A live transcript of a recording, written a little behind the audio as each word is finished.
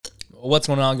What's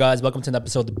going on, guys? Welcome to an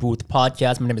episode of the Booth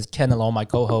Podcast. My name is Ken, along with my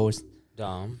co-host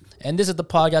Dom. And this is the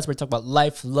podcast where we talk about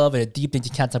life, love, and the deep things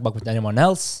you can't talk about with anyone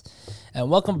else. And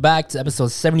welcome back to episode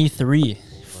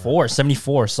 74.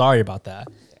 Sorry about that.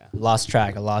 Yeah. Lost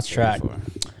track.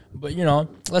 But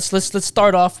let's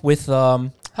start off with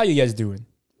how you guys doing?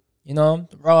 I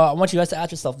want you guys to ask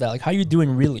yourself that, like, how you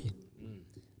doing really?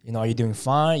 Are you doing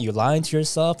fine? You lying to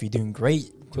yourself? You doing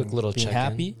great? Quick little being check-in.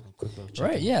 happy?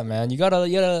 Right, yeah, man. You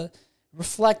gotta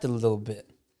reflect a little bit,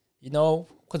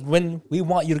 because when we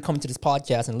want you to come to this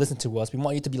podcast and listen to us, we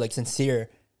want you to be like sincere,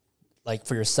 like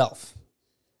for yourself,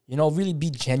 really be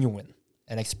genuine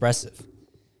and expressive,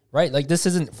 right? Like this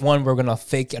isn't one we're gonna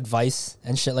fake advice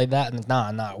and shit like that. And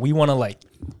nah, we want to like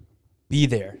be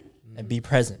there and be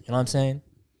present. You know what I'm saying?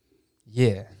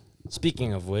 Yeah.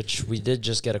 Speaking of which, we did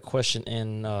just get a question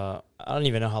in. I don't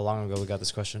even know how long ago we got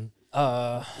this question.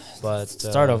 But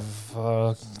start of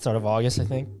August, I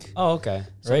think. Oh, okay.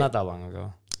 So right? Not that long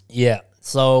ago. Yeah.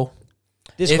 So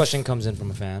this question comes in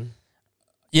from a fan.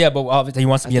 Yeah, but obviously he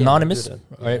wants to be anonymous,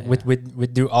 right? Yeah.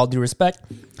 With all due respect.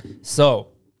 So,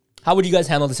 how would you guys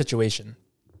handle the situation?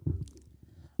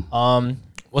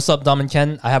 What's up, Dom and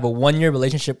Ken? I have a 1-year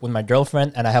relationship with my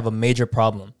girlfriend, and I have a major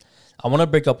problem. I want to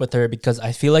break up with her because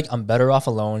I feel like I'm better off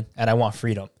alone, and I want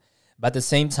freedom. But at the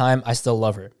same time, I still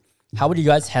love her. How would you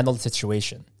guys handle the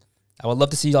situation? I would love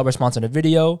to see y'all response on the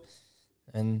video.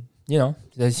 And,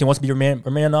 if he wants to be remain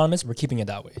anonymous, we're keeping it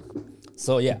that way.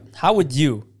 So, yeah. How would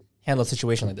you handle a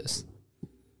situation like this?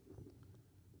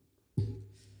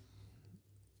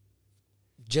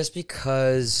 Just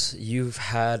because you've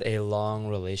had a long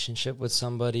relationship with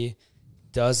somebody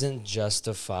doesn't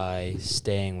justify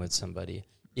staying with somebody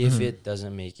if it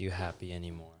doesn't make you happy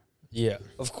anymore. Yeah.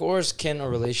 Of course, can a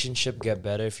relationship get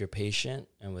better if you're patient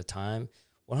and with time?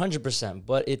 100%.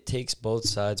 But it takes both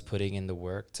sides putting in the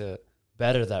work to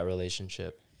better that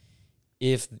relationship.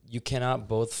 If you cannot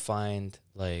both find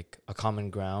like a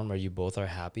common ground where you both are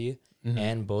happy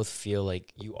and both feel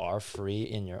like you are free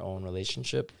in your own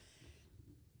relationship,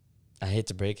 I hate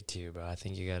to break it to you, but I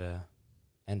think you gotta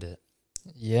end it.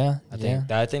 Yeah.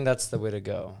 I think that's the way to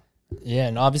go. Yeah,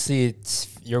 and obviously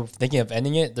you're thinking of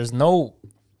ending it.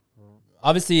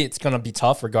 Obviously it's gonna be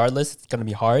tough regardless. It's gonna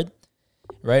be hard,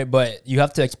 right? But you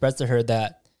have to express to her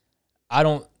that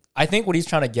I think what he's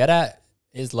trying to get at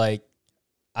is like,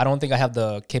 I don't think I have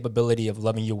the capability of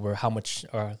loving you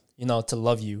to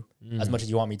love you as much as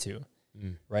you want me to,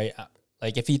 right?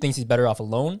 Like if he thinks he's better off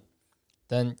alone,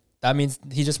 then that means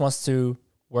he just wants to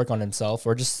work on himself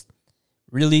or just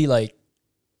really like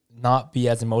not be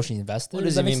as emotionally invested. What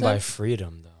does he mean by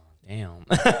freedom, though? Damn.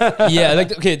 Yeah,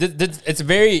 like okay, it's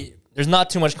very. There's not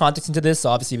too much context into this, so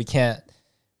obviously we can't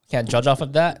judge off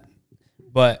of that.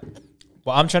 But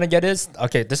what I'm trying to get is,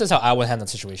 okay, this is how I would handle the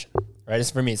situation, right?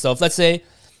 It's for me. So if let's say,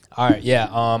 all right, yeah,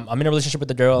 I'm in a relationship with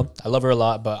the girl. I love her a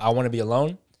lot, but I want to be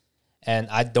alone, and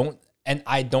I don't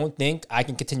think I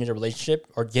can continue the relationship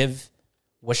or give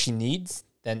what she needs.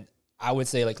 Then I would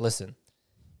say, like, listen,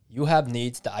 you have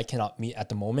needs that I cannot meet at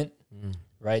the moment,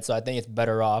 right? So I think it's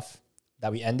better off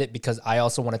that we end it because I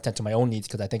also want to tend to my own needs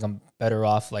because I think I'm better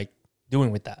off like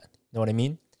doing with that. You know what I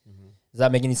mean? Does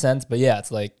that make any sense? But yeah,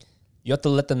 it's like you have to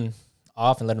let them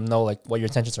off and let them know like what your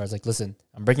intentions are. It's like, listen,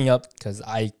 I'm breaking up because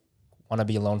I want to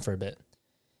be alone for a bit,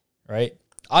 right?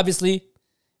 Obviously,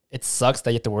 it sucks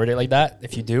that you have to word it like that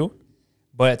if you do,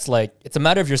 but it's like it's a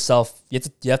matter of yourself. You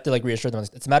have to like reassure them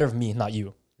it's a matter of me, not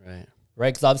you, Right?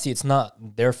 Because obviously it's not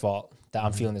their fault that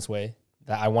I'm feeling this way,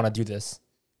 that I want to do this.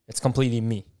 It's completely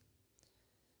me.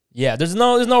 Yeah, there's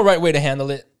no right way to handle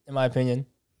it, in my opinion,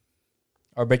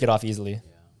 or break it off easily. Yeah.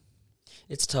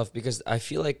 It's tough because I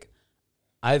feel like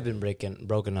I've been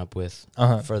broken up with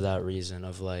for that reason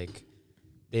of like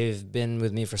they've been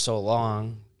with me for so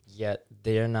long, yet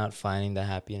they're not finding the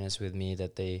happiness with me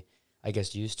that they, I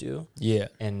guess, used to. Yeah.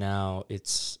 And now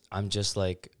I'm just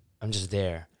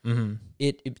there.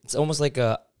 It's almost like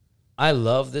I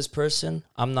love this person.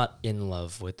 I'm not in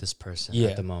love with this person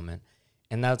at the moment.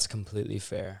 And that's completely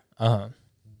fair.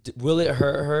 Will it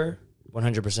hurt her?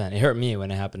 100%. It hurt me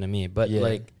when it happened to me. But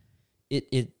like,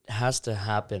 it has to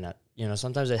happen.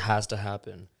 Sometimes it has to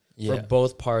happen for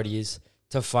both parties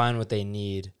to find what they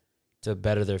need to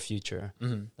better their future.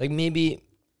 Like maybe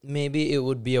it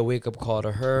would be a wake up call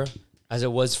to her, as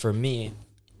it was for me.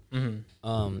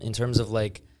 In terms of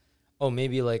like,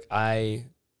 maybe like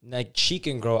she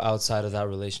can grow outside of that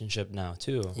relationship now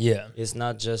too. Yeah, it's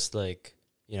not just like.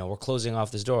 We're closing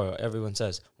off this door. Everyone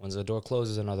says, once the door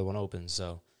closes, another one opens.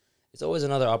 So it's always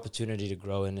another opportunity to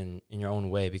grow in your own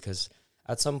way because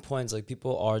at some points, like,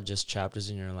 people are just chapters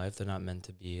in your life. They're not meant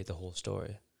to be the whole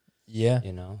story. Yeah.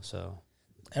 So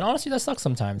And honestly, that sucks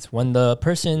sometimes when the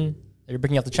person that you're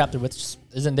breaking up the chapter with just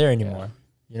isn't there anymore.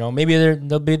 You know, maybe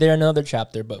they'll be there in another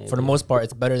chapter, but for the most part,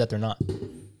 it's better that they're not.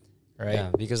 Right?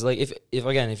 Yeah, because like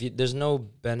if there's no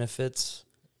benefits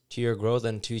to your growth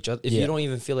and to each other, if you don't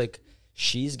even feel like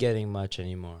she's getting much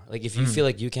anymore, like if you feel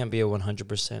like you can't be a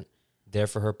 100% there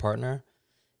for her partner,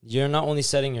 you're not only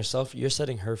setting yourself, you're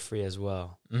setting her free as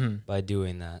well by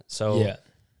doing that. So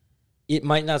it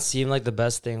might not seem like the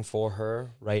best thing for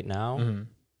her right now,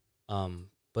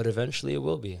 but eventually it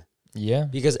will be. Yeah.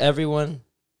 Because everyone,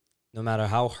 no matter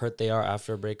how hurt they are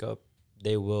after a breakup,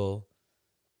 they will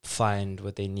find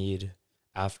what they need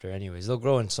after anyways. They'll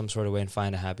grow in some sort of way and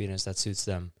find a happiness that suits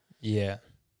them. Yeah.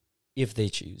 If they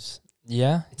choose.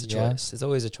 Yeah. It's a choice. It's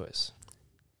always a choice.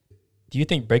 Do you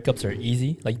think breakups are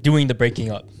easy? Like doing the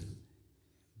breaking up?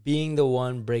 Being the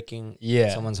one breaking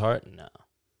someone's heart? No.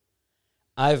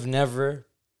 I've never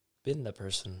been the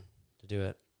person to do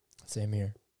it. Same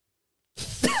here.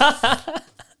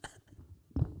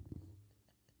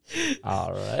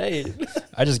 All right.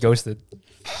 I just ghosted.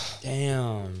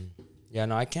 Damn. Yeah,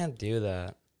 no, I can't do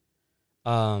that.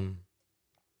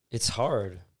 It's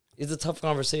hard. It's a tough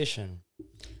conversation.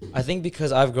 I think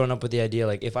because I've grown up with the idea,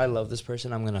 like, if I love this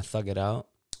person, I'm going to thug it out.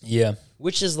 Yeah.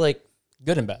 Which is, like...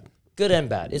 good and bad. Good and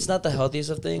bad. It's not the healthiest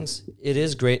of things. It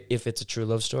is great if it's a true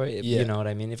love story. If, you know what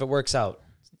I mean? If it works out.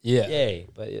 Yeah. Yay.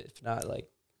 But if not, like,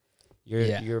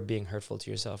 you're being hurtful to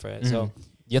yourself, right? So...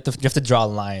 You have to draw a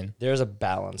line. There's a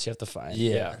balance you have to find.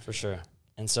 Yeah, for sure.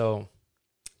 And so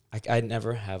I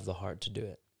never have the heart to do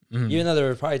it. Even though there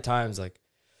were probably times like,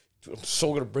 dude, I'm so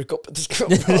going to break up with this girl,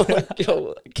 bro. Like,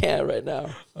 yo, I can't right now.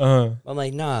 I'm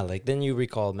like, nah. Like, then you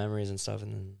recall memories and stuff.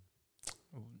 And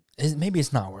then... maybe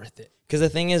it's not worth it. Because the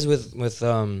thing is with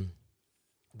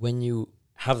when you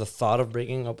have the thought of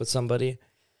breaking up with somebody,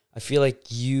 I feel like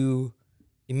you...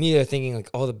 immediately thinking like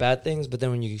all the bad things, but then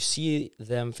when you see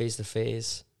them face to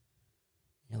face,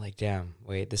 you're like, damn,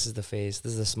 wait, this is the face,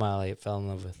 this is the smile I fell in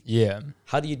love with. Yeah.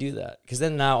 How do you do that? Because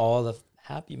then now all the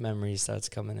happy memories starts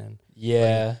coming in.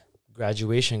 Yeah. Like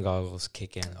graduation goggles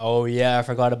kick in. Oh yeah, I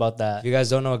forgot about that. If you guys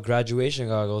don't know what graduation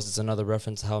goggles, it's another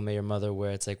reference to How I Met Your Mother,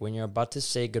 where it's like when you're about to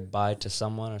say goodbye to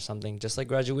someone or something, just like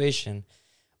graduation,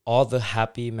 all the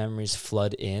happy memories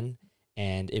flood in,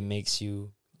 and it makes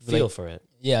you feel for it.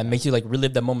 Yeah, it makes you like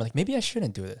relive that moment. Like, maybe I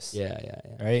shouldn't do this. Yeah.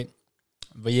 Right?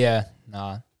 But yeah,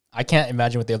 nah. I can't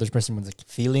imagine what the other person was like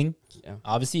feeling. Yeah.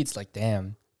 Obviously, it's like,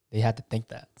 damn, they had to think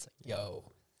that. It's like, yo.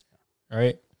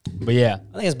 Right? But yeah.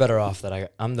 I think it's better off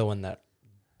that I'm the one that...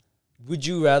 Would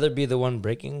you rather be the one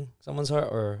breaking someone's heart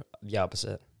or the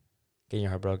opposite? Getting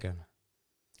your heart broken?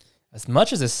 As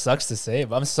much as it sucks to say,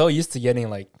 but I'm so used to getting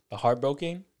like the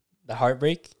heartbreak,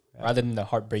 rather than the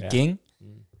heartbreaking.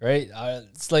 Right?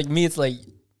 It's like me, it's like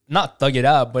not thug it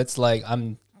out, but it's like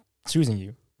I'm choosing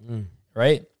you.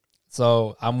 Right?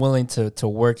 So I'm willing to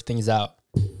work things out.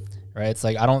 Right? It's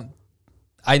like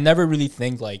I never really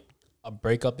think like a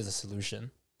breakup is a solution.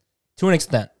 To an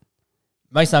extent.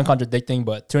 Might sound contradicting,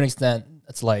 but to an extent,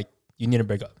 it's like you need to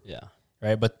break up. Yeah.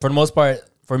 Right? But for the most part,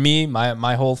 for me,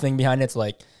 my whole thing behind it's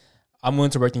like I'm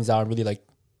willing to work things out and really like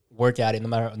work at it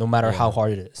no matter how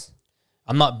hard it is.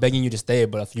 I'm not begging you to stay,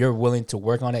 but if you're willing to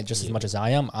work on it just as much as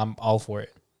I am, I'm all for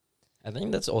it. I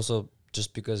think that's also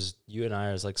just because you and I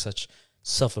are like such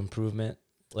self-improvement.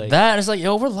 Like that is like,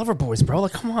 yo, we're lover boys, bro.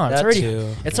 Like, come on.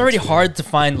 It's already hard to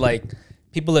find like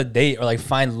people to date or like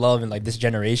find love in like this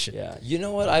generation. Yeah. You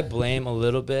know what? I blame a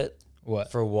little bit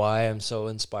for why I'm so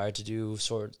inspired to do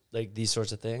these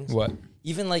sorts of things. What?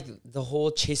 Even like the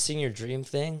whole chasing your dream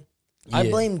thing. Yeah. I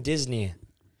blame Disney.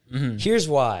 Here's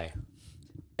why.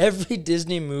 Every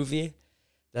Disney movie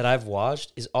that I've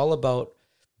watched is all about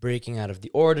breaking out of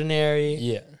the ordinary.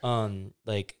 Yeah.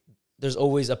 Like there's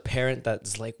always a parent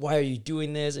that's like, why are you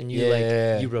doing this? And you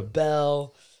you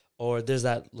rebel. Or there's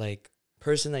that like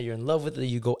person that you're in love with that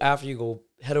you go after, you go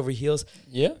head over heels.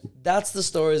 Yeah. That's the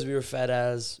stories we were fed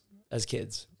as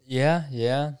kids. Yeah,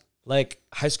 yeah. Like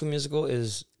High School Musical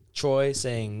is Troy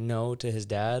saying no to his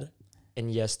dad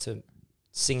and yes to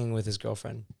singing with his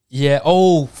girlfriend. Yeah.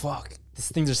 Oh, fuck. This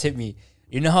thing just hit me.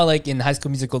 You know how like in High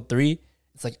School Musical 3,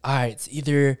 it's like, all right, it's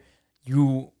either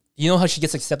you know how she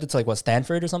gets accepted to like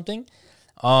Stanford or something?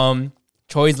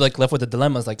 Troy's like left with the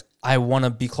dilemma. It's like, I want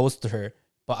to be close to her,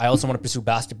 but I also want to pursue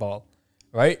basketball,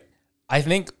 right? I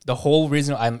think the whole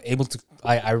reason I'm able to,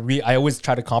 I always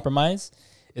try to compromise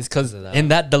is because in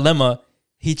that dilemma,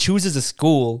 he chooses a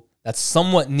school that's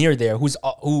somewhat near there who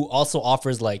also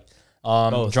offers like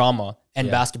drama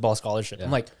and basketball scholarship. Yeah.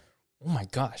 I'm like, oh my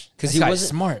gosh, because he wasn't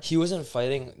smart. He wasn't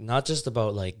fighting not just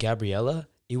about like Gabriella.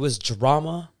 It was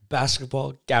drama,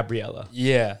 basketball, Gabriella.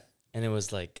 Yeah, And it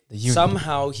was like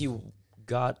somehow he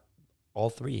got all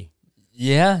three.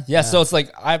 Yeah. So it's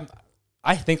like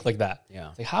I think like that. Yeah.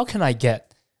 It's like, how can I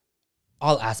get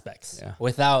all aspects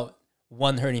without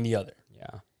one hurting the other?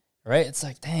 Yeah. Right? It's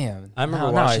like, damn. I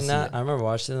remember watching that. I remember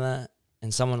watching that,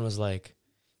 and someone was like,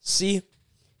 "See,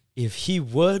 if he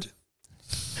would,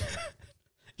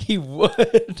 he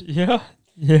would." Yeah.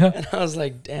 And I was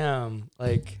like, "Damn,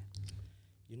 like,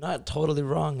 you're not totally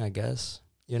wrong, I guess."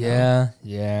 You know?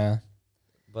 Yeah.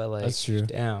 But like, that's true.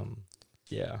 Damn.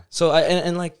 Yeah. So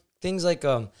and like things like I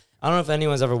don't know if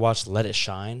anyone's ever watched Let It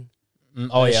Shine.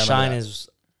 Oh Let yeah, It Shine is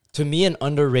to me an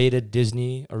underrated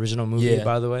Disney original movie.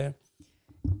 By the way,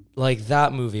 like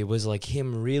that movie was like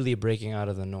him really breaking out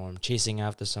of the norm, chasing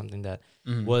after something that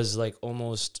was like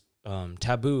almost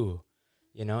taboo,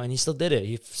 you know, and he still did it.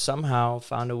 He somehow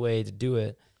found a way to do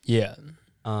it. Yeah.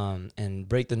 And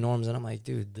break the norms. And I'm like,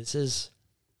 dude, this is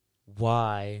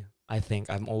why I think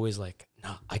I'm always like,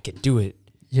 no, I could do it.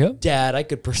 Yep. Dad, I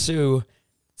could pursue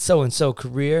so-and-so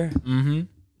career. Mm-hmm.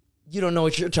 You don't know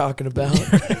what you're talking about.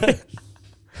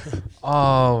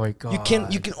 Oh my God.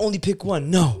 You can only pick one.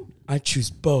 No, I choose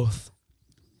both.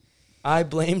 I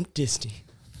blame Disney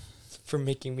for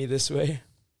making me this way.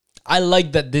 I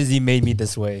like that Disney made me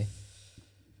this way.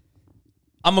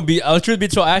 I'll truth be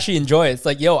told, I actually enjoy it. It's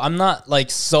like, yo, I'm not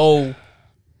like so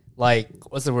like,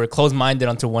 what's the word? Closed-minded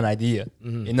onto one idea.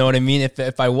 Mm-hmm. You know what I mean?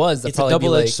 If I was, it's a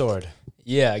double-edged sword.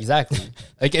 Yeah, exactly.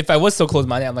 Like if I was so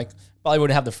closed-minded, I'm like, probably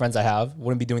wouldn't have the friends I have,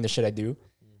 wouldn't be doing the shit I do,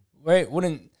 right?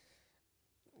 Wouldn't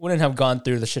have gone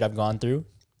through the shit I've gone through,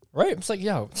 right? It's like,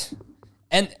 yo,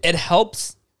 and it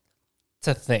helps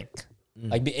to think,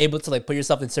 like be able to like put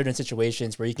yourself in certain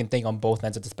situations where you can think on both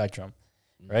ends of the spectrum,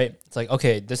 right? It's like,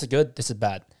 okay, this is good, this is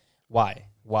bad. Why?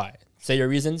 Say your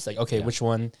reasons. Like, okay, which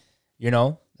one, you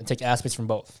know, and take aspects from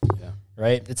both. Yeah.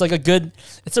 Right? It's like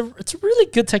it's a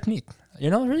really good technique. You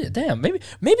know, really, damn. Maybe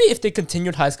if they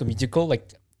continued High School Musical,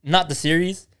 like not the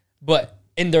series, but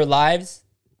in their lives,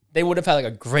 they would have had like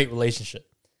a great relationship.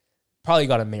 Probably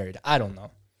gotten married. I don't know.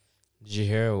 Did you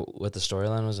hear what the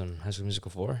storyline was in High School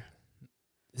Musical 4?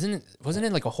 Wasn't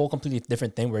it like a whole completely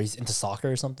different thing where he's into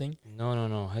soccer or something?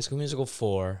 No. High School Musical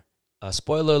 4.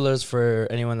 Spoiler alerts for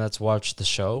anyone that's watched the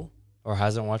show or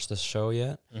hasn't watched the show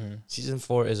yet. Mm-hmm. Season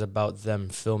 4 is about them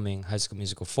filming High School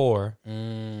Musical 4.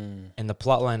 And the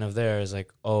plot line of there is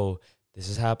like, oh, this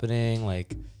is happening.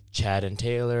 Like Chad and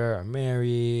Taylor are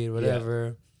married,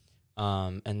 whatever.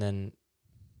 Yeah. And then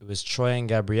it was Troy and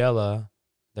Gabriella.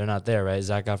 They're not there, right?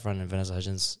 Zac Efron and Vanessa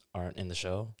Hudgens aren't in the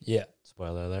show. Yeah.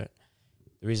 Spoiler alert.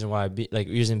 The reason why,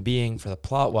 reason being for the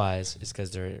plot wise is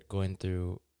because they're going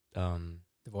through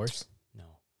divorce.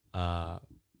 No,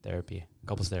 therapy,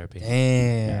 couples therapy.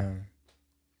 Damn,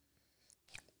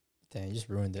 you just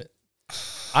ruined it.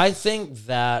 I think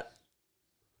that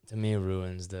to me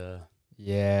ruins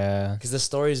because the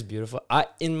story is beautiful.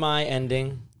 In my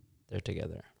ending, they're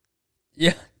together.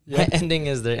 Yeah. My ending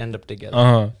is they end up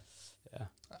together. Yeah,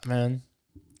 man,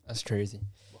 that's crazy.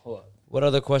 Hold up. What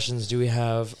other questions do we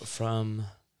have from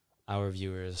our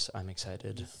viewers? I'm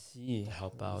excited to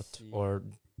help out or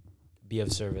be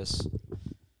of service.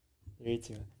 3,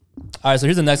 2. All right, so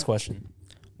here's the next question.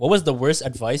 What was the worst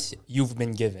advice you've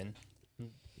been given?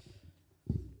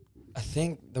 I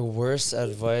think the worst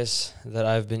advice that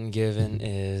I've been given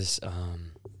is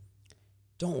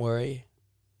don't worry.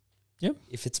 Yep.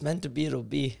 If it's meant to be, it'll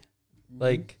be.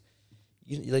 Like,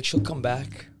 she'll come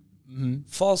back. Mm-hmm.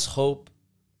 False hope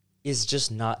is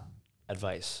just not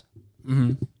advice.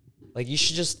 Mm-hmm. Like, you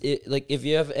should just, if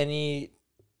you have any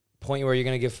point where you're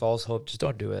going to give false hope, just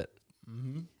don't do it.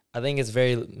 Mm-hmm. I think it's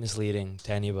very misleading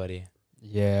to anybody.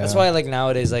 Yeah. That's why, like,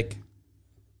 nowadays, like,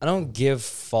 I don't give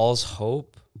false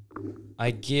hope. I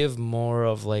give more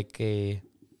of, like, a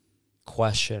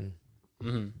question.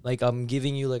 Mm-hmm. Like, I'm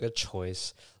giving you, like, a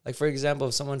choice. Like, for example,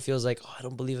 if someone feels like, oh, I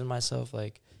don't believe in myself,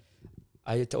 like,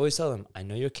 I always tell them, I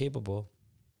know you're capable.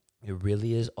 It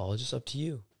really is all just up to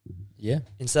you. Yeah.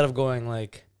 Instead of going,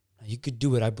 like, you could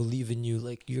do it. I believe in you.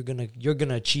 Like, you're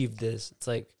gonna achieve this. It's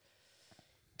like,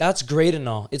 that's great and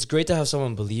all. It's great to have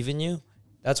someone believe in you.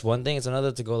 That's one thing. It's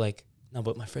another to go like, no,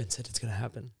 but my friend said it's gonna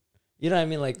happen. You know what I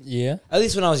mean? Like, yeah. At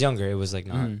least when I was younger, it was like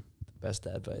not the best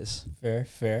advice. Fair.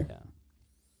 Yeah.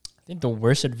 I think the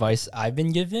worst advice I've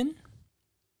been given,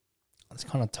 it's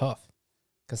kind of tough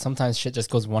because sometimes shit just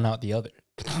goes one out the other.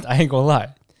 I ain't gonna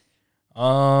lie.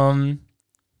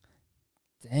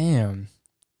 Damn.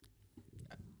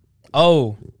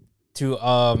 Oh,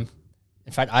 in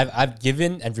fact, I've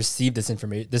given and received this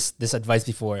information, this advice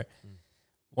before.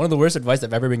 One of the worst advice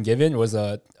I've ever been given was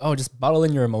just bottle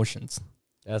in your emotions.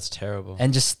 That's terrible.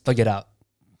 And just thug it out.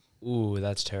 Ooh,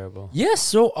 that's terrible. Yeah,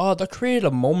 so that created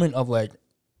a moment of like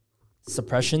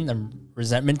suppression and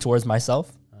resentment towards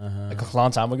myself, like a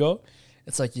long time ago.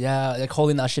 It's like, yeah, like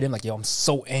holding that shit in, like, yo, I'm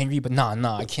so angry, but nah,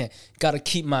 I can't. Gotta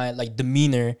keep my like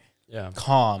demeanor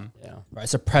calm. Yeah. Right.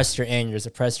 Suppress your anger,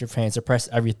 suppress your pain, suppress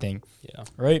everything. Yeah.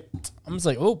 Right. I'm just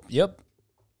like, oh, yep,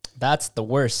 that's the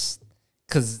worst,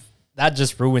 because that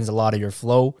just ruins a lot of your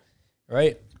flow.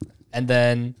 Right. And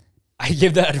then I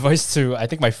gave that advice to, I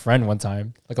think, my friend one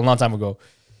time, like a long time ago.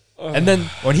 And then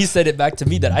when he said it back to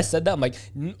me that I said that, I'm like,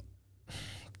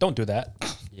 don't do that.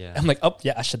 Yeah. I'm like, oh,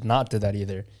 yeah, I should not do that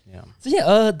either. Yeah. So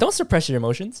yeah, don't suppress your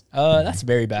emotions. That's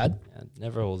very bad. Yeah,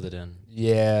 never hold it in.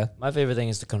 Yeah. My favorite thing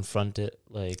is to confront it,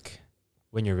 like,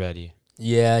 when you're ready.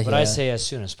 Yeah. But I say as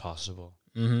soon as possible.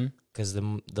 Mm-hmm. Because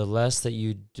the less that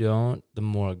you don't, the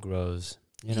more it grows.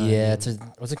 You know Yeah. what I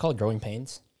mean? What's it called? Growing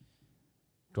pains?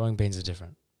 Growing pains is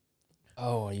different.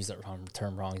 Oh, I used that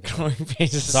term wrong. Growing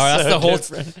pains is Sorry, that's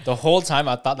different. the whole time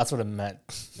I thought that's what it meant.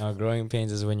 No, growing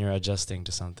pains is when you're adjusting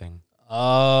to something.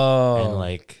 Oh. And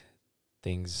like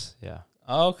things, yeah.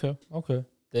 Oh, okay.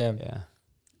 Damn. Yeah.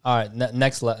 All right,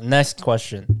 next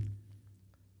question.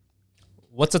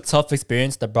 What's a tough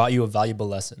experience that brought you a valuable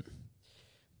lesson?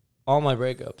 All my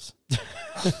breakups.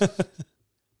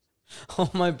 All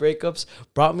my breakups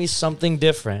brought me something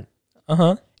different.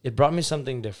 Uh-huh. It brought me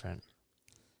something different.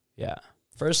 Yeah.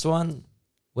 First one,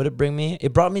 what did it bring me?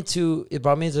 It brought me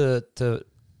to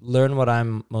learn what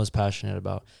I'm most passionate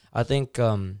about. I think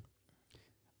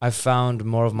I found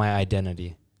more of my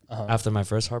identity after my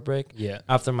first heartbreak. Yeah.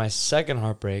 After my second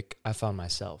heartbreak, I found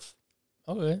myself.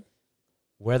 Okay.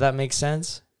 Where that makes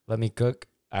sense, let me cook.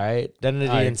 All right.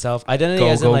 Identity and self. Identity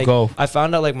as in like, I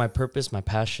found out like my purpose, my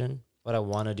passion, what I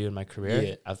want to do in my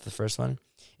career after the first one.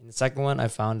 In the second one, I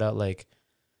found out like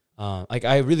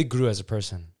I really grew as a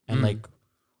person and like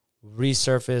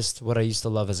resurfaced what I used to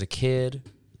love as a kid.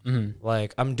 Mm-hmm.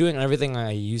 Like I'm doing everything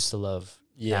I used to love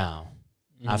now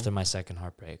after my second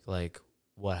heartbreak. Like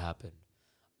what happened?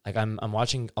 Like I'm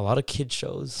watching a lot of kid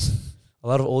shows, a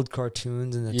lot of old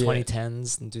cartoons in the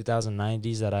 2010s and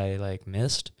 2090s that I like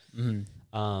missed. Mm-hmm.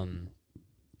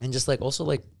 And just like also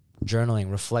like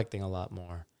journaling, reflecting a lot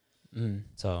more.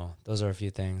 So those are a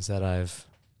few things that I've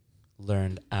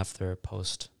learned after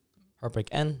post heartbreak,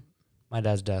 and my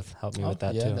dad's death helped me with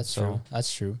that too. That's true.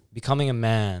 That's true. Becoming a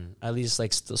man, at least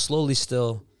like slowly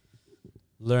still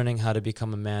learning how to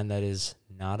become a man that is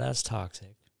not as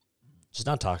toxic, just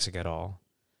not toxic at all.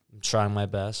 I'm trying my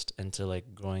best into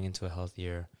like growing into a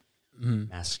healthier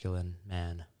masculine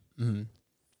man. How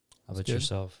about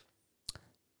yourself?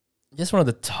 I guess one of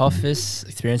the toughest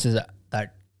experiences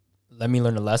that let me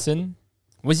learn a lesson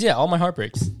was all my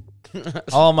heartbreaks.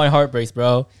 All my heartbreaks,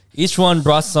 bro. Each one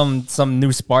brought some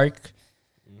new spark,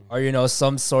 or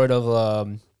some sort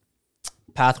of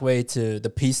pathway to the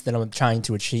peace that I'm trying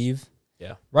to achieve.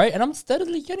 Yeah. Right, and I'm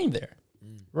steadily getting there.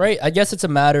 Right. I guess it's a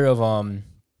matter of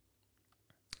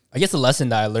I guess the lesson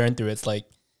that I learned through it's like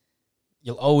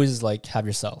you'll always like have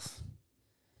yourself.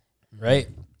 Right.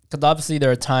 Because obviously there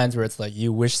are times where it's like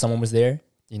you wish someone was there,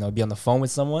 be on the phone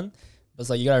with someone. But it's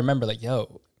like you gotta remember, like,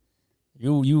 yo,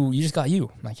 you just got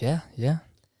you. I'm like, yeah.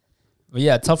 But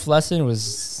yeah, tough lesson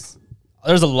was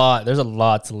there's a lot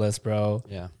to list, bro.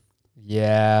 Yeah.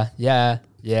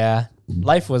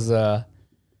 Life was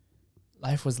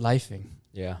lifing.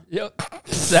 Yeah. Yep.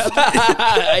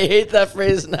 I hate that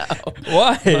phrase now.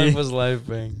 Why? Life was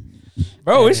lifing.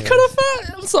 Bro, it's kind of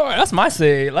fun. I'm sorry. That's my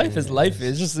say. Life is life.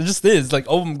 It just is. Like,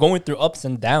 I'm going through ups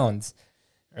and downs.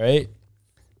 Right?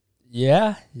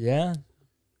 Yeah.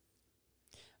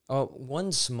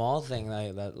 One small thing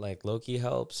that like low-key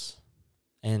helps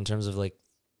in terms of like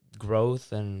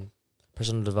growth and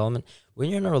personal development. When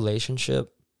you're in a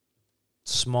relationship,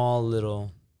 small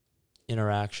little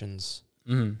interactions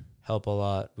help a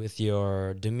lot with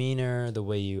your demeanor, the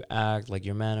way you act, like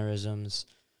your mannerisms,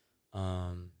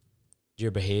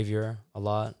 your behavior a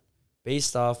lot.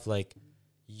 Based off like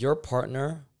your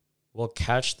partner will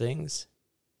catch things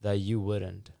that you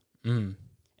wouldn't.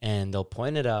 And they'll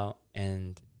point it out,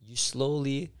 and you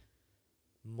slowly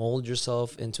mold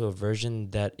yourself into a version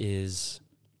that is,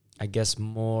 I guess,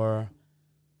 more,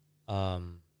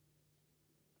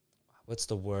 what's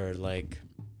the word? Like,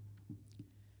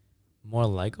 more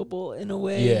likable in a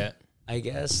way. Yeah. I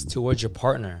guess, towards your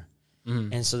partner.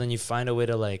 And so then you find a way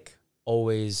to like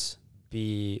always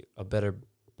be a better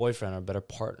boyfriend or a better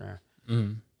partner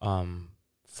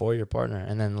for your partner.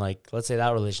 And then like, let's say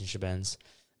that relationship ends.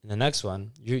 And the next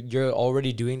one, you're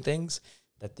already doing things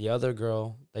that the other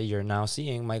girl that you're now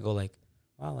seeing might go like,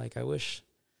 wow, like I wish,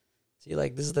 see,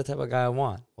 like this is the type of guy I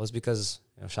want. Well, it's because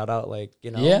shout out, like,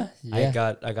 Yeah. I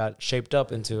got shaped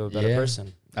up into a better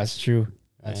person. That's true.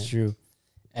 That's true.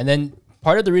 And then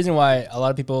part of the reason why a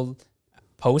lot of people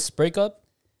post breakup,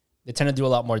 they tend to do a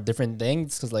lot more different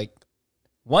things because, like,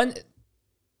 one,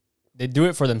 they do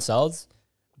it for themselves,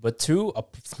 but two,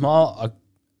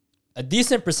 a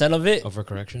decent percent of it.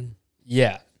 Overcorrection?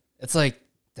 Yeah. It's like,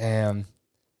 damn,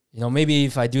 maybe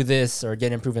if I do this or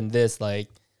get improved in this, like,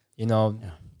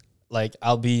 like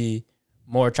I'll be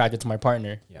more attracted to my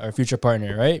partner or future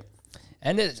partner, right?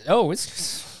 And it's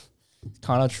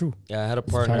kind of true. Yeah, I had a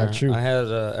partner. I had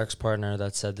an ex-partner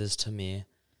that said this to me.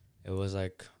 It was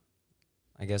like,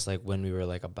 I guess, like when we were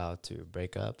like about to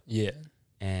break up. Yeah.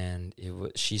 And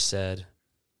she said,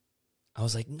 I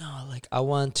was like, no, like I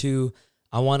want to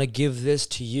give this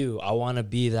to you. I want to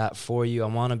be that for you. I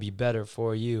want to be better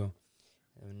for you.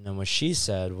 And then what she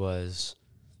said was,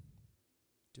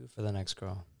 do it for the next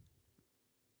girl.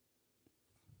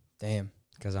 Damn.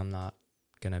 Because I'm not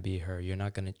going to be her. You're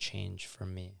not going to change for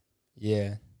me.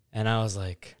 Yeah. And I was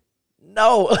like,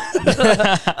 no. I was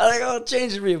like, I'll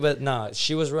change for you. But no,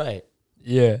 she was right.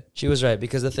 Yeah. She was right.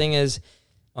 Because the thing is,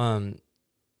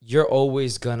 you're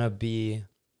always going to be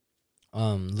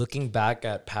looking back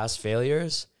at past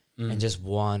failures and just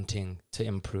wanting to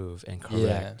improve and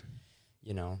correct.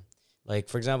 Like,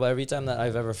 for example, every time that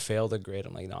I've ever failed a grade,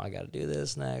 I'm like, no, I got to do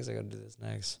this next. I got to do this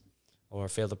next. Or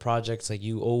failed a project. It's like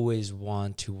you always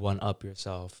want to one-up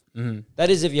yourself. That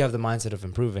is if you have the mindset of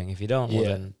improving. If you don't, well,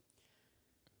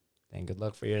 then good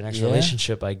luck for your next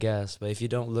relationship, I guess. But if you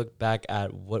don't look back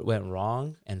at what went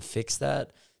wrong and fix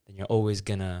that, then you're always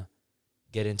going to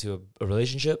get into a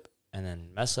relationship and then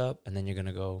mess up, and then you're going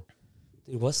to go,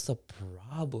 dude, what's the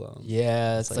problem?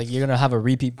 Yeah, it's like you're going to have a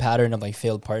repeat pattern of, like,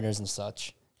 failed partners and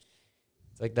such.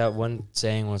 It's like that one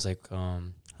saying was like,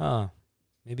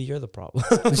 maybe you're the problem.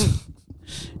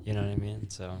 You know what I mean?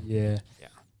 So yeah.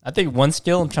 I think one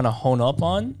skill I'm trying to hone up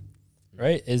on,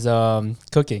 right, is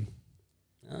cooking.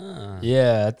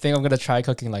 Yeah, I think I'm gonna try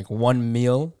cooking like one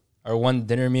meal or one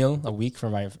dinner meal a week for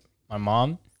my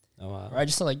mom. Oh wow! Right,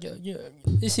 just like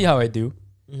you see how I do,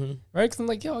 right? Because I'm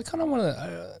like, I kind of want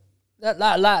to.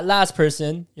 That last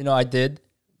person, I did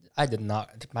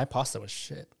not. My pasta was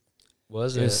shit.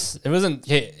 Was it? It wasn't.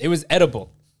 Hey, it was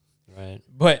edible. Right.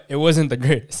 But it wasn't the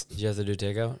greatest. Did you have to do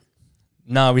takeout?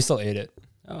 No, we still ate it.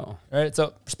 Oh. Right.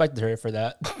 So respect her for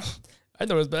that. I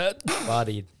know it was bad.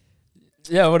 Bodied.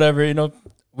 Yeah, whatever.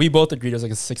 We both agreed it was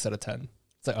like a 6 out of 10.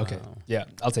 It's like, okay, yeah,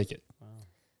 I'll take it. Wow.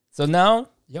 So now,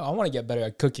 I want to get better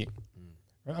at cooking.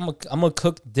 Right? I'm gonna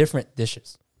cook different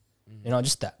dishes.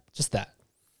 Just that.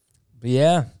 But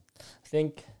yeah, I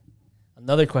think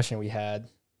another question we had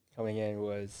coming in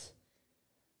was,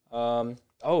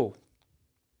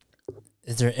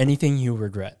 is there anything you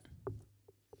regret?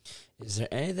 Is there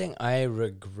anything I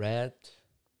regret?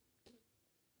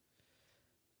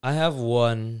 I have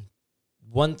one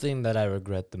thing that I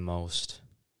regret the most.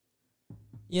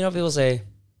 People say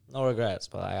no regrets,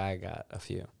 but I got a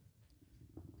few.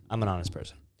 I'm an honest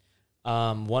person.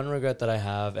 One regret that I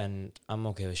have, and I'm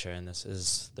okay with sharing this,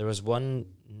 is there was one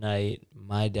night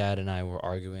my dad and I were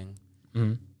arguing,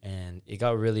 and it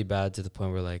got really bad to the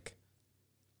point where like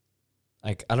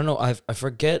I don't know, I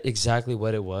forget exactly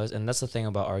what it was, and that's the thing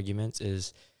about arguments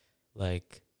is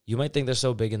like you might think they're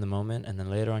so big in the moment, and then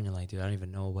later on you're like, dude, I don't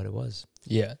even know what it was.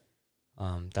 Yeah.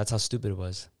 That's how stupid it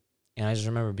was. And I just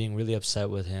remember being really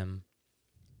upset with him,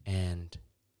 and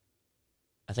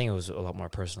I think it was a lot more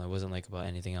personal. It wasn't like about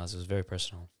anything else. It was very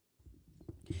personal.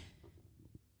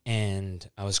 And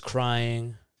I was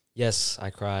crying. Yes, I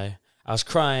cry. I was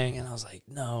crying, and I was like,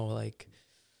 no, like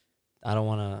I don't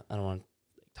want to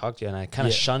talk to you. And I kind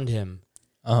of shunned him.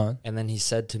 And then he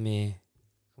said to me,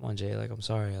 come on, Jay, like, I'm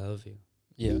sorry, I love you.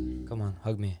 Yeah. Come on,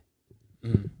 hug me.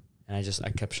 And I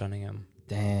kept shunning him.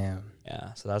 Damn.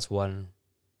 Yeah, so that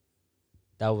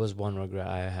was one regret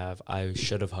I have. I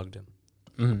should have hugged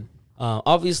him.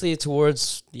 Obviously,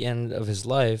 towards the end of his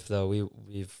life, though,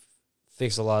 we've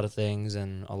fixed a lot of things,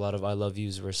 and a lot of I love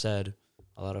yous were said,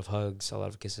 a lot of hugs, a lot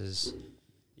of kisses,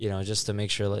 just to make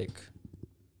sure, like,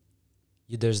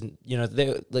 there's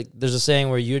a saying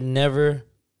where you never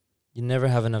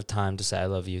have enough time to say I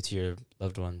love you to your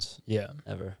loved ones. Yeah,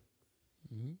 ever.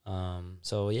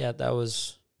 So yeah, that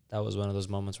was one of those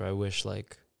moments where I wish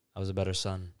like I was a better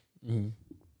son.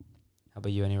 How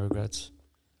about you? Any regrets?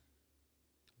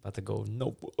 About to go,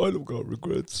 nope, I don't got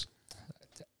regrets.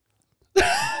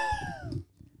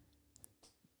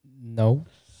 No,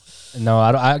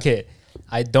 I don't. Okay,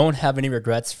 I don't have any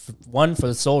regrets. One, for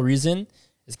the sole reason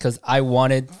is because I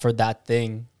wanted for that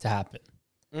thing to happen.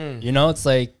 It's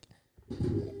like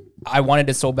I wanted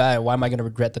it so bad. Why am I going to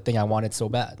regret the thing I wanted so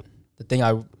bad? the thing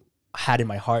I had in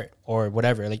my heart or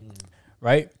whatever. Like,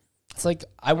 right? It's like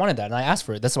I wanted that and I asked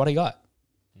for it. That's what I got.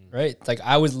 Right? It's like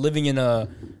I was living in a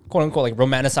quote unquote like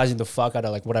romanticizing the fuck out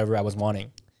of like whatever I was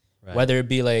wanting. Right. Whether it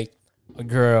be like a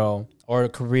girl or a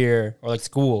career or like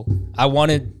school. I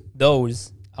wanted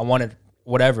those. I wanted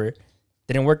whatever.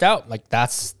 Didn't work out. Like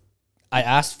I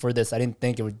asked for this. I didn't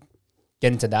think it would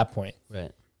get into that point.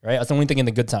 Right. I was only thinking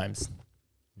the good times.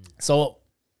 So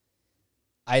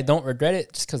I don't regret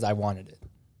it just because I wanted it.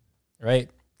 Right.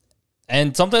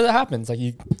 And sometimes that happens. Like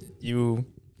you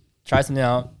try something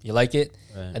out, you like it,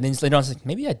 and then just later on it's like,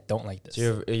 maybe I don't like this.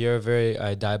 So you're very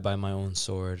I die by my own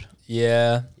sword.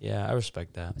 Yeah. Yeah, I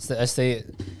respect that. I say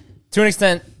to an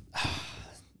extent,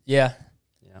 yeah.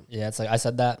 It's like I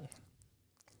said that.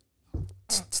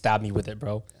 Stab me with it,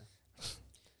 bro.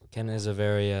 Ken is a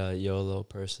very YOLO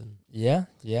person. Yeah.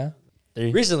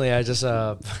 Recently, I just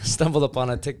stumbled upon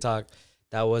a TikTok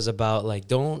that was about like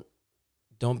don't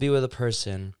be with a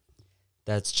person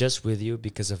that's just with you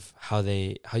because of how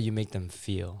you make them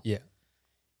feel. Yeah.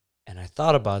 And I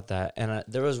thought about that, and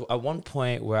there was at one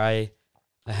point where I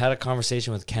had a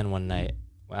conversation with Ken one night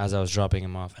as I was dropping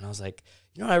him off, and I was like,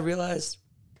 you know what I realized?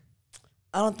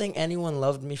 I don't think anyone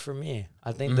loved me for me.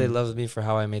 I think they loved me for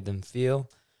how I made them feel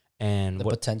and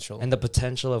the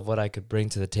potential of what I could bring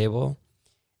to the table.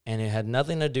 And it had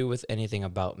nothing to do with anything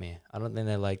about me. I don't think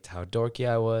they liked how dorky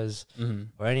I was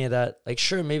or any of that. Like,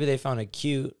 sure, maybe they found it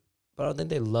cute, but I don't think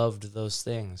they loved those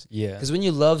things. Yeah. Because when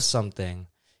you love something,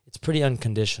 it's pretty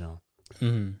unconditional.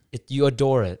 You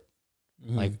adore it,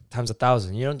 like times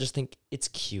 1,000. You don't just think it's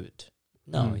cute.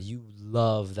 No, you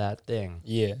love that thing.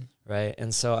 Yeah. Right.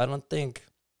 And so I don't think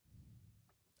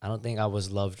I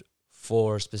was loved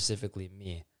for specifically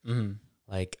me.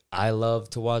 Like, I love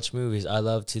to watch movies. I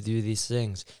love to do these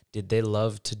things. Did they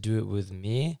love to do it with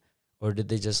me, or did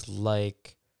they just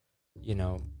like,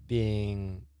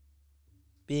 being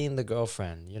the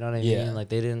girlfriend? You know what I mean? Like,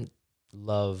 they didn't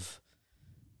love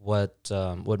what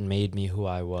made me who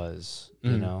I was.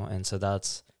 You know, and so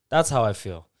that's how I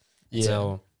feel. Yeah.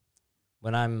 So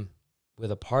when I'm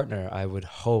with a partner, I would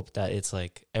hope that it's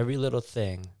like every little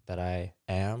thing that I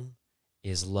am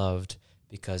is loved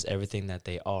because everything that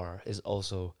they are is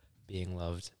also being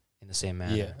loved in the same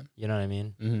manner. Yeah. You know what I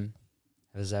mean?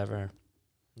 Has ever...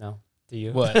 No? Do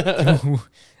you? What?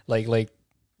 like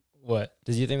what?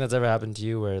 Did you think that's ever happened to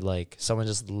you where like someone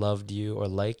just loved you or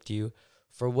liked you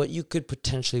for what you could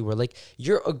potentially were? Like,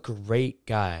 you're a great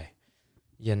guy,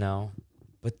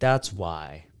 but that's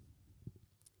why.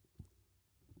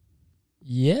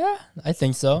 Yeah, I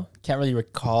think so. Can't really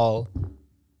recall.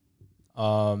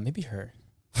 Maybe her.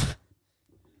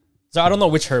 So I don't know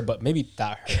which her, but maybe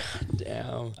that her. God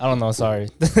damn. I don't know. Sorry.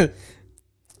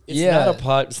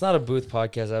 It's not a booth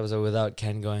podcast episode without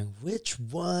Ken going, which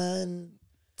one?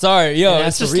 Sorry,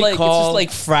 it's just like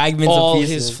fragments of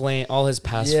pieces. All his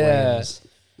past flames.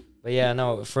 But yeah,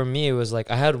 no, for me it was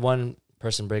like I had one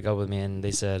person break up with me and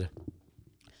they said,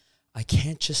 I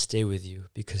can't just stay with you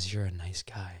because you're a nice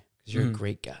guy. Because you're a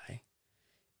great guy.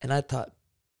 And I thought,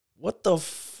 what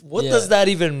does that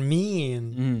even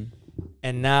mean?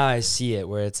 And now I see it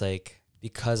where it's like,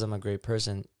 because I'm a great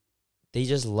person, they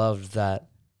just loved that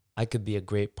I could be a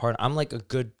great partner. I'm like a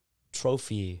good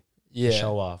trophy to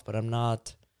show off, but I'm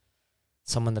not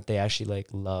someone that they actually like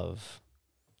love.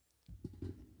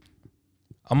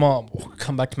 I'm going to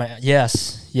come back to my...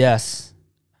 Yes.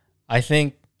 I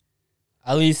think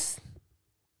at least...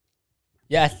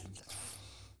 Yeah.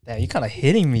 Damn, you're kind of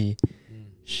hitting me.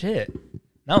 Shit.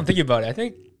 Now I'm thinking about it. I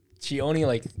think she only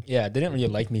didn't really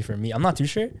like me for me. I'm not too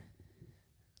sure.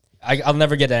 I'll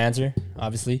never get that answer,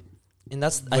 obviously. And I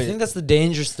think that's the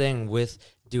dangerous thing with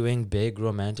doing big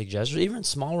romantic gestures, even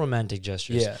small romantic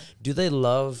gestures. Yeah. Do they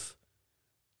love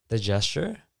the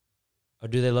gesture, or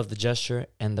do they love the gesture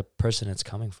and the person it's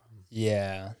coming from?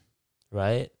 Yeah.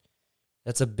 Right?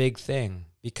 That's a big thing,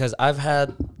 because I've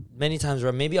had many times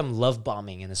where maybe I'm love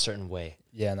bombing in a certain way.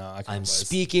 Yeah, no, I'm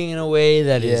speaking in a way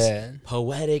that is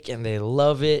poetic and they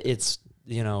love it. It's,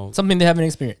 something they haven't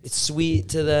experienced. It's sweet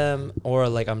to them, or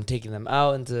like I'm taking them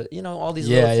out into, all these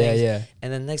little things. Yeah.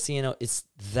 And then next thing you know, it's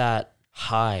that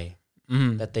high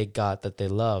that they got, that they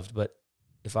loved. But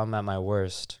if I'm at my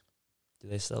worst, do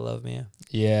they still love me?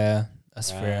 Yeah,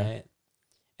 that's fair.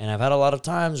 And I've had a lot of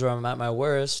times where I'm at my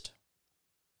worst,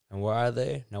 and where are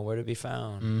they? Nowhere to be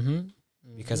found.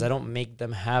 Because I don't make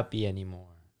them happy anymore.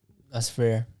 That's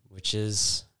fair. Which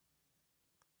is...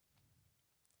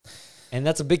 And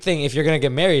that's a big thing if you're going to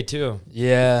get married, too.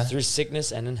 Yeah. Through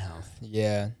sickness and in health.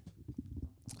 Yeah.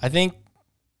 I think...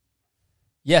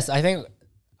 Yes, I think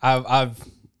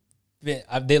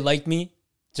they liked me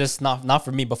just not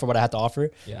for me, but for what I had to offer.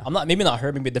 Yeah. I'm not, maybe not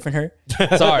her, maybe a different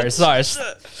her. sorry.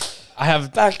 I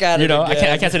have Back at you it know,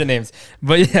 again. I can't say the names,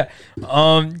 but yeah,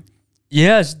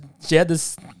 yeah, she had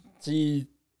this. She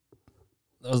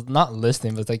was not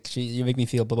listening, but it's like you make me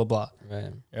feel blah blah blah.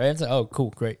 Right. It's like, oh,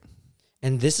 cool, great.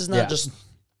 And this is not Yeah. just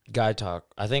guy talk.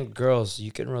 I think girls,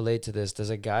 you can relate to this. Does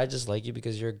a guy just like you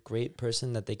because you're a great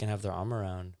person that they can have their arm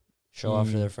around, show off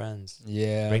to their friends,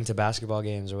 Yeah, bring to basketball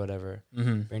games or whatever,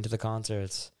 mm-hmm. bring to the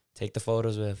concerts, take the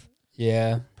photos with,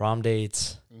 Yeah, prom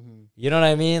dates. mm-hmm. You know what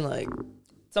I mean? Like,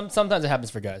 sometimes it happens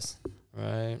for guys.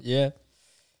 right. Yeah,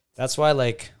 That's why,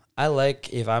 like, I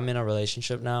like if I'm in a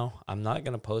relationship now, I'm not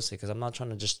going to post it because I'm not trying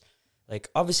to just, like,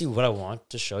 obviously what I want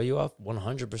to show you off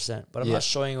 100%, but I'm Yeah. not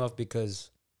showing you off because,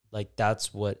 like,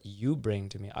 that's what you bring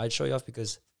to me. I'd show you off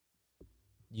because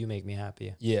you make me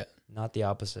happy, yeah, not the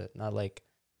opposite. Not like,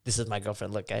 this is my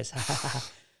girlfriend. Look, guys.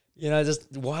 You know,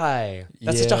 just why?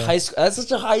 That's such a Yeah. high school. That's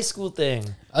such a high school thing.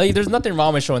 like there's nothing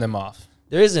wrong with showing them off.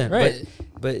 There isn't, Right.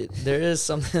 but there is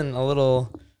something a little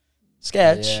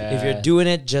sketch if Yeah. you're doing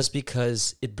it just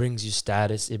because it brings you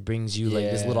status. It brings you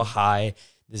like this Yeah. little high,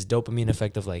 this dopamine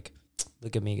effect of like,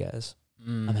 look at me, guys.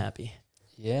 Mm. I'm happy.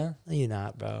 Yeah. No, you're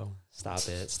not, bro. Stop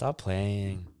it. Stop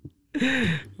playing.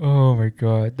 Oh my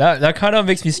god, that kind of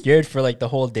makes me scared for like the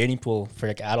whole dating pool for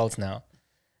like adults now.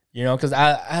 You know, because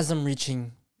as I'm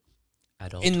reaching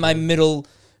Adult. in my middle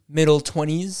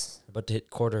 20s, about to hit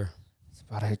quarter. it's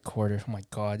about to hit quarter. Oh my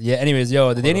god. Yeah. Anyways,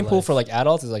 yo, the dating pool life. for like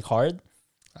adults is like hard.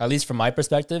 At least from my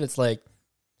perspective, it's like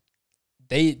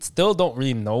they still don't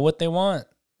really know what they want,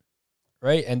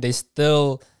 right? And they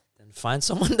still Then find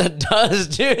someone that does,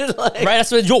 dude. Like, right.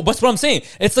 That's what I'm saying.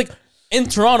 It's like in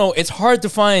Toronto, it's hard to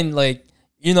find like,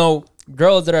 you know,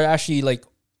 girls that are actually like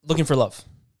looking for love,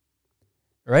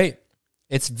 right?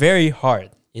 It's very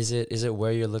hard. Is it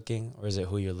where you're looking or is it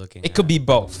who you're looking? It could be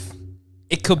both.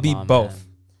 It could be on, both, man.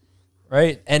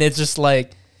 right? And it's just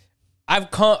like I've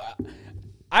come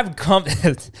I've come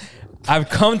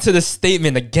to the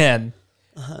statement again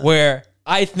where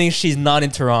I think she's not in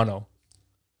Toronto.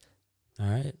 All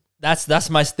right, That's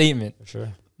my statement. for sure.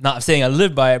 Not saying I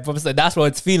live by it, but it's like that's what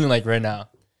it's feeling like right now.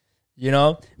 You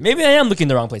know, maybe I am looking in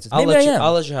the wrong places. Maybe I am.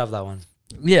 I'll let you have that one.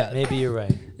 Yeah, Maybe you're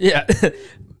right. yeah.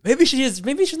 Maybe she is.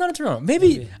 Maybe she's not in Toronto.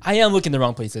 Maybe I am looking in the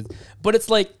wrong places. But it's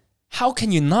like, how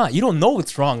can you not? You don't know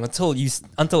what's wrong until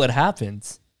it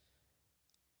happens.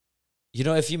 You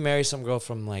know, if you marry some girl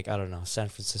from like, I don't know, San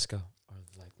Francisco or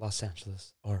like Los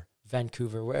Angeles or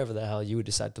Vancouver, wherever the hell you would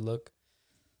decide to look,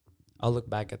 I'll look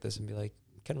back at this and be like,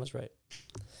 Ken was right.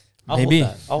 I'll hold Maybe,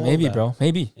 that. I'll hold maybe, that. bro.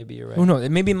 Maybe. Maybe you're right. Who knows?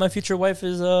 Maybe my future wife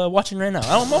is watching right now.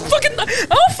 I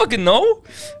don't fucking know.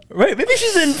 Right? Maybe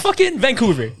she's in fucking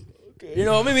Vancouver. Okay. You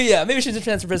know, maybe she's in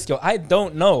San Francisco. I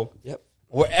don't know. Yep.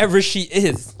 Wherever she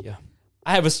is. Yeah.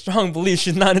 I have a strong belief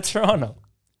she's not in Toronto.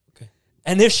 Okay.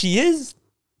 And if she is,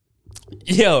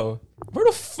 yo, where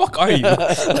the fuck are you?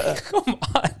 Like, come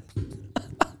on.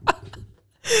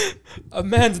 A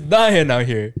man's dying out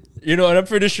here. You know, and I'm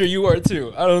pretty sure you are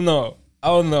too. I don't know.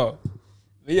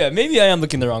 But yeah, maybe I am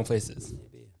looking the wrong places.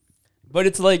 Maybe. But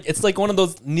it's like one of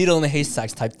those needle in a haystack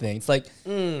type thing. It's like,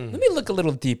 let me look a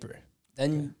little deeper.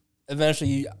 Then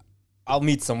eventually I'll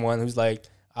meet someone who's like,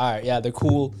 all right, yeah, they're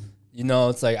cool. You know,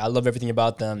 it's like I love everything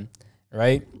about them,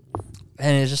 right?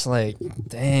 And it's just like,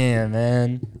 damn,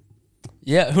 man.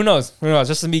 Yeah, who knows?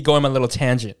 Just me going on my little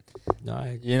tangent.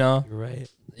 No, You know? you're right.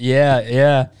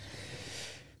 Yeah,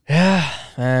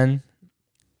 man.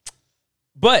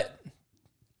 But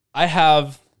I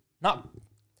have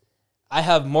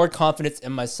more confidence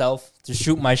in myself to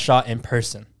shoot my shot in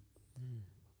person.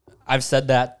 I've said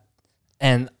that,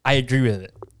 and I agree with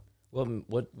it.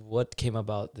 What came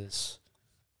about this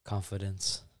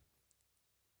confidence?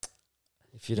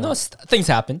 If you You don't, know, things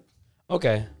happen,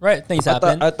 okay. right? Things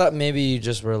happen. I thought maybe you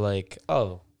just were like,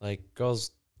 oh, like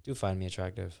girls do find me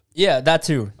attractive. Yeah, that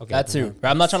too. Okay, That too. But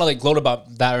I'm not trying to like gloat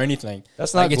about that or anything.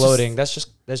 That's Like, not it's gloating. That's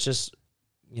just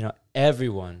you know,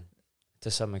 everyone to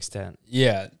some extent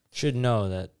Yeah. should know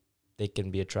that they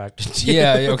can be attracted to you.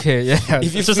 Yeah. Okay. Yeah.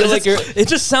 If you It's just- feel it's like just- it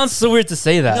just sounds so weird to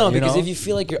say that. No, you because know? if you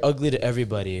feel like you're ugly to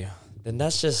everybody, then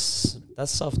that's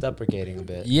self-deprecating a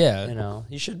bit. Yeah. You know,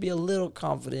 you should be a little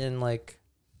confident in like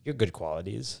your good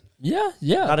qualities. Yeah.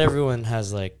 Yeah. Not everyone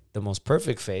has like the most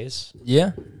perfect face,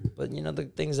 Yeah. but you know, the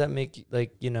things that make you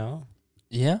like, you know,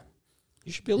 Yeah.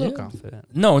 you should be a little Yeah. confident.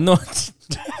 No.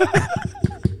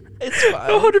 It's fine.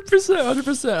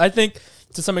 100%. I think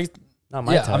to some extent. Not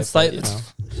my Yeah, type. I'm but, slightly-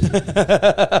 you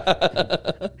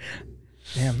know.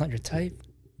 Damn, not your type.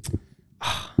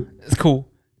 It's cool.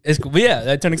 But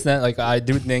yeah, to an extent, like I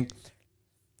do think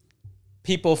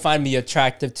people find me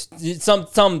attractive. Some.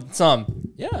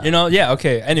 Yeah. You know. Yeah.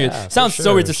 Okay. Anyway, Yeah, sounds for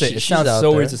so weird sure. to say. She- It she's sounds out so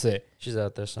there. weird to say. She's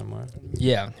out there somewhere.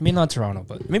 Yeah. Maybe not Toronto,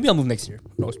 but maybe I'll move next year.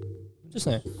 Who knows? Just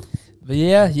saying. But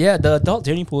yeah. The adult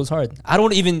dating pool is hard. I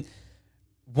don't even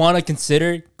want to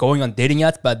consider going on dating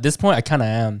apps, but at this point, I kind of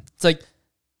am. It's like,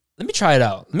 let me try it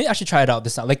out. Let me actually try it out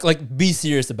this time. Like be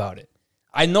serious about it.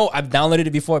 I know I've downloaded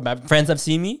it before. My friends have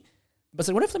seen me, but it's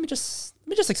like, what if let me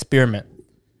just experiment?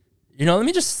 You know, let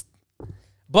me just.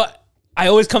 But I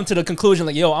always come to the conclusion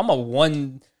like, yo, I'm a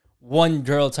one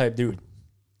girl type dude.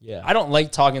 Yeah. I don't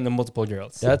like talking to multiple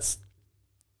girls. That's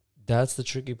the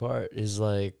tricky part is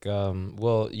like,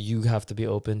 well, you have to be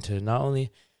open to not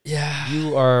only,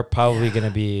 you are probably going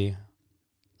to be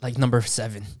like number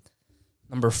 7,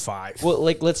 number 5. well,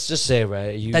 like, let's just say,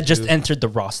 right. That just entered the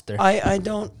roster. I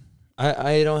don't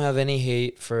have any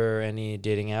hate for any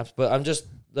dating apps, but I'm just,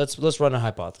 let's run a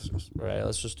hypothesis, right?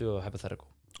 Let's just do a hypothetical.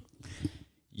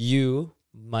 You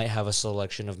might have a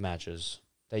selection of matches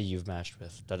that you've matched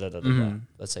with.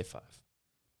 Let's say 5.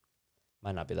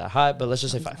 Might not be that high, but let's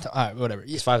just say 5. All right, whatever.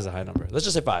 Because 5 is a high number. Let's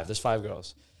just say 5. There's 5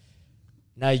 girls.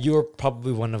 Now you're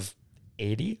probably one of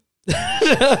 80.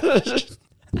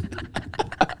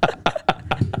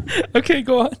 Okay,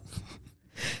 go on.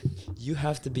 You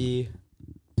have to be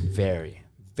very,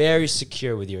 very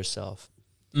secure with yourself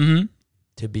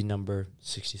to be number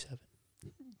 67.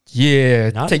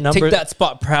 Yeah, Not take number- that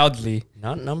spot proudly.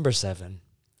 Not number 7.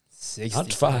 60.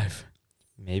 Not 5.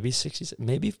 Maybe 67.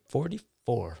 Maybe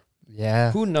 44.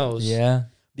 Yeah. Who knows? Yeah.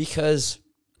 Because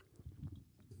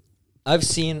I've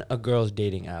seen a girl's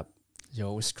dating app.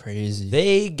 Yo, it's crazy.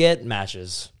 They get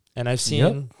matches. And I've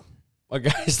seen a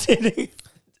guy's dating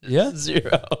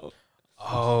 0.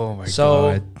 Oh my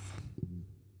So,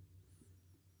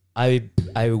 god.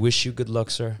 I wish you good luck,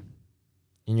 sir,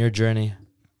 in your journey.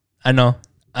 I know.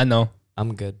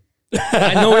 I'm good.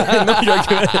 I know you're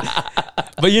good.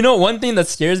 But you know, one thing that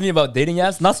scares me about dating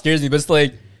apps, not scares me, but it's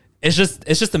like, it's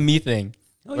just a me thing.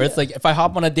 Where it's like, if I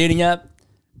hop on a dating app,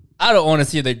 I don't want to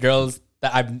see the girls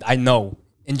that I know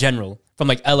in general from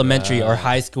like elementary or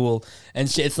high school and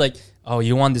shit. It's like, oh,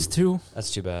 you want this too?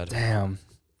 That's too bad. Damn.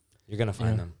 You're going to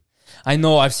find them. I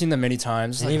know. I've seen them many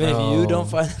times. And like, even if you don't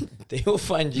find them, they will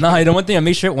find you. No, I don't want to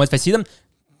make sure once I see them,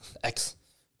 X.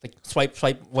 Like swipe,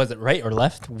 was it right or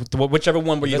left? Whichever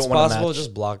one where you don't want to match. It's possible,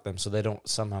 just block them so they don't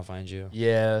somehow find you.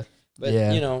 Yeah. But,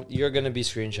 you know, you're going to be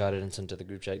screenshotted and sent to the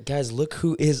group chat. Guys, look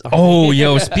who is on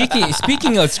yo, speaking of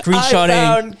screenshotting.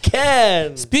 I found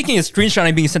Ken. Speaking of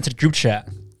screenshotting being sent to the group chat,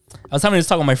 I was having this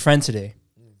talk with my friend today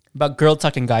about girl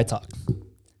talk and guy talk.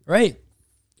 Right?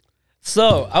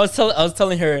 So, I was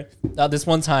telling her this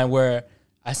one time where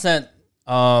I sent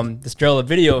this girl a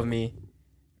video of me,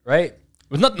 right?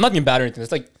 It was nothing bad or anything.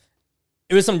 It's like,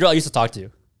 it was some girl I used to talk to,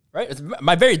 right? It's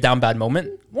my very down bad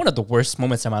moment. One of the worst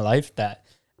moments in my life that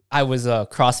I was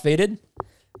crossfaded.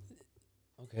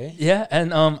 Okay. Yeah,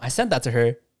 and I sent that to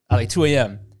her at like 2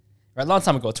 a.m. Right, a long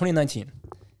time ago, 2019.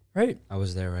 Right? I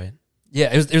was there, right?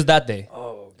 Yeah, it was that day.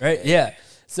 Oh, okay. Right? Yeah.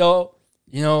 So,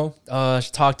 you know,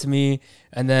 she talked to me,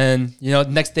 and then, you know,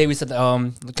 next day we said,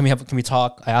 can we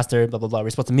talk? I asked her, blah, blah, blah. We're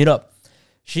supposed to meet up.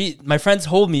 My friends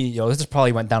told me, yo, this just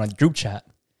probably went down in group chat.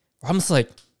 I'm just like,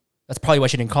 that's probably why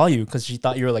she didn't call you, because she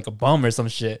thought you were like a bum or some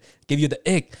shit. Give you the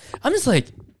ick. I'm just like,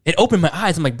 it opened my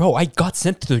eyes. I'm like, bro, I got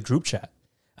sent to the group chat.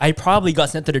 I probably got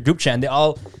sent to the group chat, and they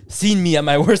all seen me at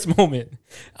my worst moment.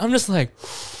 I'm just like,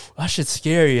 that shit's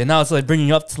scary. And now it's like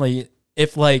bringing up to like,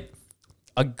 if like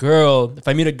a girl, if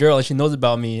I meet a girl and she knows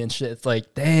about me and shit, it's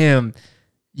like, damn,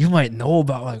 you might know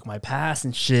about like my past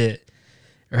and shit,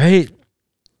 right?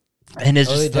 And it's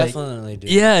just they like, definitely do.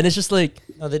 Yeah, and it's just like,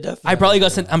 No, they definitely. I probably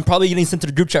got sent. I'm probably getting sent to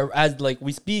the group chat as like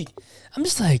we speak. I'm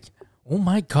just like, oh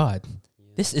my god,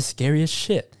 this is scary as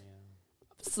shit.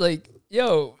 It's like,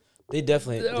 yo, They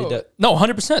definitely. no,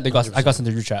 100%. I got sent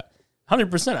to the group chat.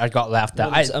 100%. I got laughed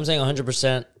at. I'm saying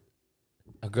 100%.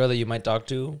 A girl that you might talk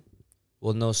to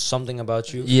will know something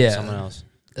about you. Yeah. From someone else.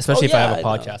 Especially if I have a I know.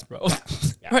 podcast, bro.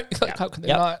 Right? How could they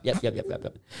not? Yep.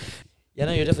 Yeah,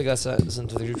 no, you definitely got sent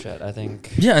to the group chat, I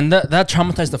think. Yeah, and that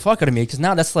traumatized the fuck out of me, because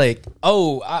now that's like,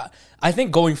 I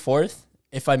think going forth,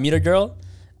 if I meet a girl,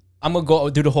 I'm gonna go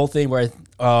do the whole thing where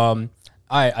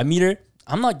I meet her.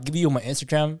 I'm not giving you my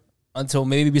Instagram until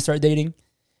maybe we start dating,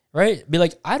 right? Be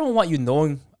like, I don't want you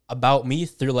knowing about me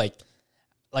through like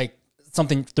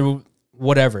something through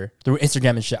whatever, through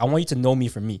Instagram and shit. I want you to know me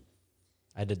for me.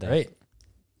 I did that. Right?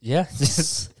 Yeah.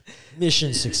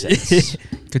 Mission success.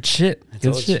 Good shit. I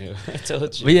Good told shit. you. I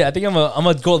told you. But yeah, I think I'm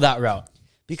gonna go that route.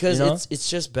 Because you know? it's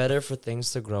just better for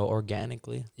things to grow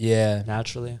organically, Yeah.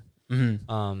 naturally.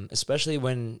 Mm-hmm. Especially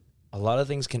when a lot of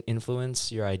things can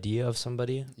influence your idea of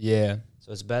somebody. Yeah.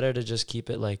 So it's better to just keep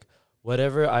it like,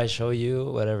 whatever I show you,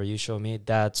 whatever you show me,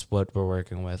 that's what we're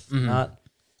working with. Mm-hmm. Not,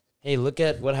 hey, look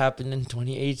at what happened in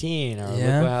 2018 or look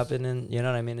what happened in, you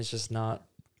know what I mean? It's just not,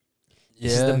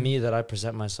 this is the me that I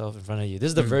present myself in front of you. This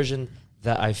is the version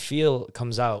that I feel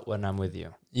comes out when I'm with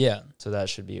you. Yeah. So that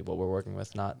should be what we're working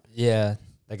with, not the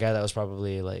guy that was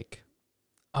probably like,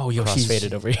 oh, yo,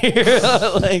 cross-faded over here.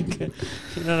 Like,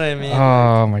 you know what I mean?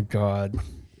 Oh, my God.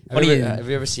 Have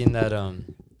you ever seen that,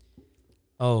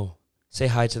 oh, say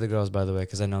hi to the girls, by the way,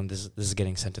 because I know this is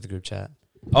getting sent to the group chat.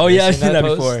 Oh, yeah, I've seen that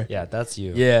post? before. Yeah, that's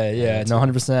you. Yeah, no,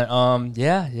 100%.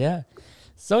 Yeah.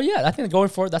 So, yeah, I think going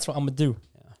forward, that's what I'm going to do.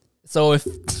 Yeah. So, if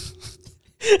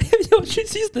she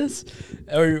sees this,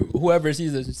 or whoever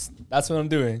sees this, that's what I'm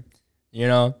doing, you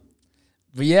know?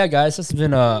 But, yeah, guys, this has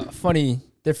been a funny,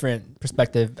 different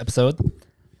perspective episode.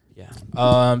 Yeah.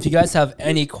 If you guys have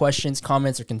any questions,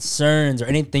 comments, or concerns, or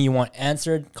anything you want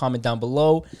answered, comment down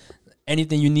below.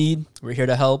 Anything you need, we're here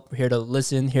to help. We're here to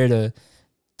listen, here to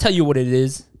tell you what it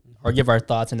is or give our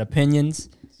thoughts and opinions.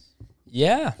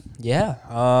 Yeah.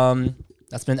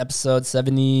 That's been episode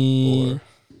 70.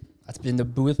 That's been the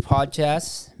Booth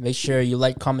Podcast. Make sure you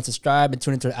like, comment, subscribe, and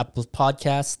tune into the Apple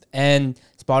Podcast and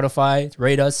Spotify.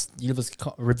 Rate us, give us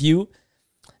a review,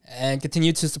 and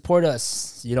continue to support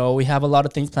us. You know, we have a lot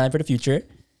of things planned for the future,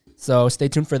 so stay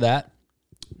tuned for that.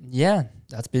 Yeah,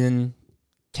 that's been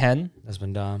Ken. That's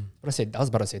been Dom. I was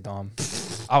about to say Dom.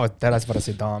 I was about to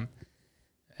say Dom.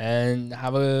 And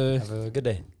have a good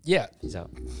day. Yeah. Peace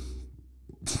out.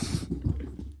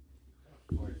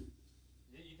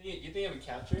 You think I have a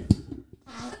capture?